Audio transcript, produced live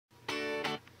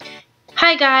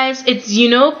Hi guys, it's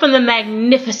Yuno from the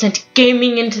magnificent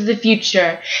Gaming into the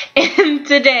Future, and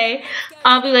today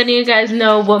I'll be letting you guys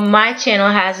know what my channel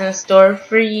has in store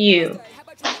for you.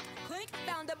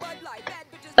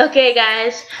 Okay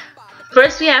guys,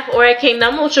 first we have Ori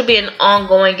Kingdom, which will be an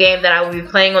ongoing game that I will be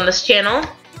playing on this channel.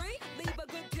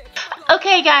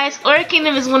 Okay guys, Ori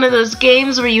Kingdom is one of those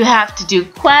games where you have to do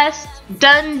quests,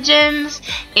 dungeons,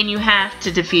 and you have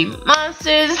to defeat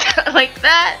monsters like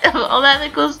that, all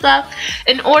that cool stuff,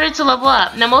 in order to level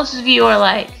up. Now most of you are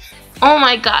like, oh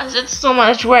my gosh, that's so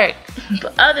much work.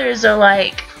 But others are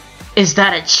like, is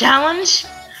that a challenge?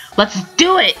 Let's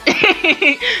do it.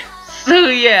 So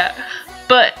yeah,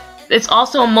 but it's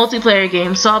also a multiplayer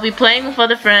game, so I'll be playing with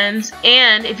other friends,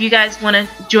 and if you guys want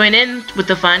to join in with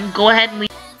the fun, go ahead and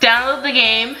download the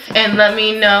game and let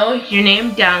me know your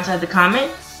name down inside the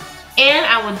comments. And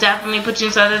I will definitely put you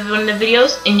inside of one of the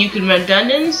videos, and you can run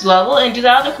dungeons, level, and do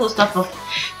that other cool stuff with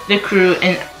the crew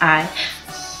and I.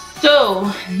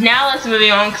 So now let's move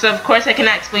on, because of course I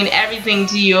cannot explain everything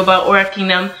to you about Ori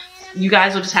Kingdom. You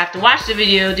guys will just have to watch the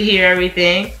video to hear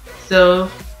everything.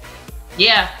 So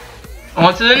yeah,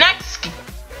 on to the next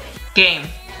game.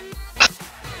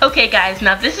 Okay guys,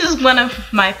 now this is one of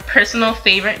my personal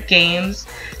favorite games,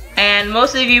 and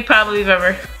most of you probably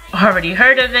have already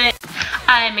heard of it.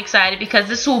 I am excited because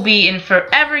this will be a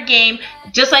forever game,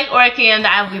 just like Ori Kingdom,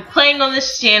 that I will be playing on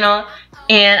this channel,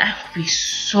 and I will be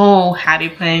so happy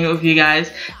playing it with you guys.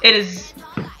 It is.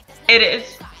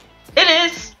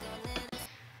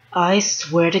 I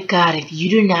swear to God, if you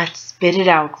do not spit it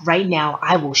out right now,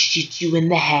 I will shoot you in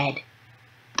the head.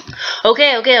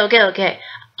 Okay.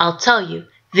 I'll tell you.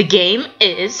 The game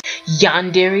is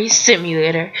Yandere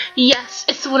Simulator. Yes,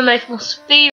 it's one of my most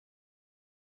favorite.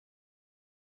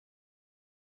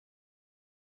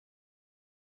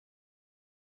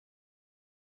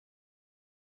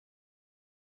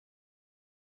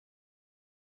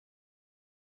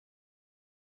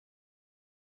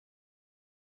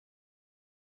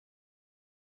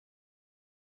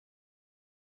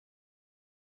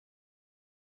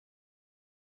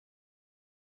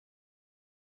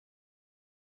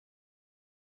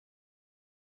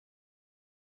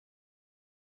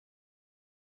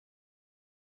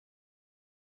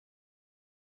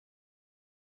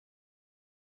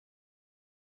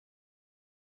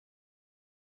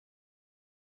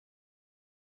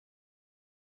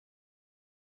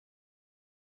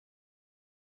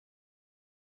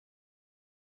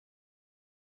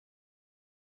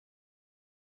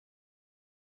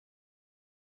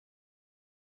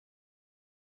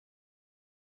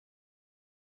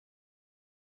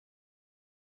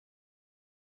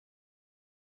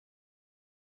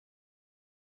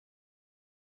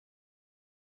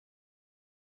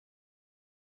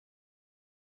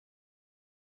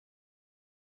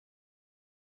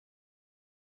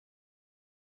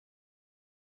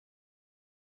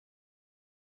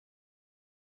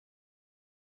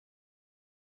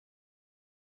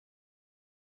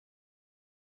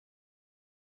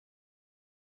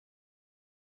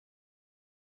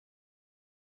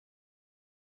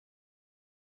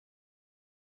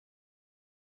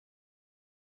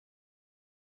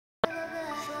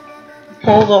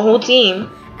 The whole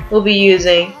team will be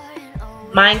using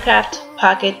Minecraft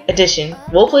Pocket Edition,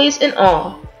 roleplays and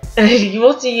all. And you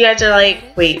will see, you guys are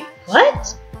like, wait,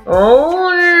 what? Oh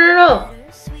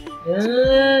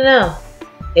no.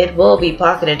 It will be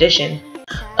Pocket Edition.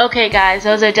 Okay guys,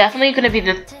 those are definitely going to be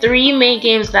the 3 main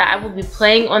games that I will be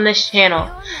playing on this channel.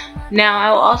 Now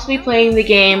I will also be playing the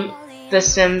game The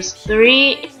Sims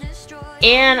 3,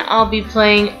 and I'll be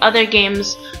playing other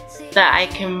games that I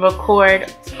can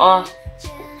record off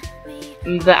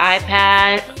the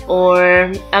iPad,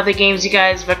 or other games you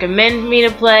guys recommend me to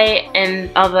play,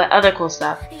 and other cool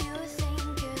stuff.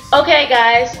 Okay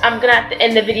guys, I'm gonna have to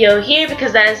end the video here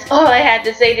because that is all I had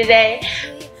to say today.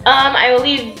 I will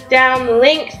leave down in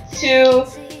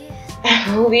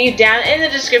the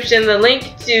description the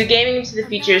link to Gaming into the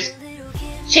Future's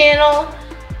channel.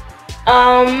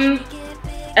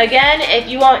 Again, if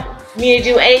you want me to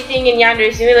do anything in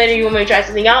Yandere Simulator, you want me to try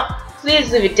something out,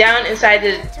 please leave it down inside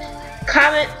the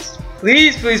comments,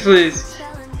 please.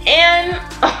 And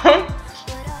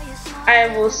I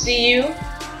will see you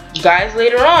guys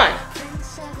later on.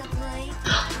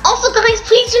 Also guys,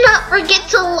 please do not forget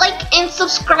to like and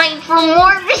subscribe for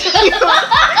more videos.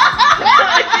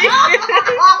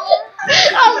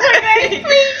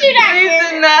 Please do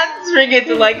not forget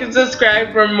to like and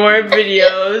subscribe for more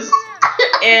videos.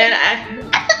 And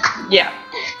yeah.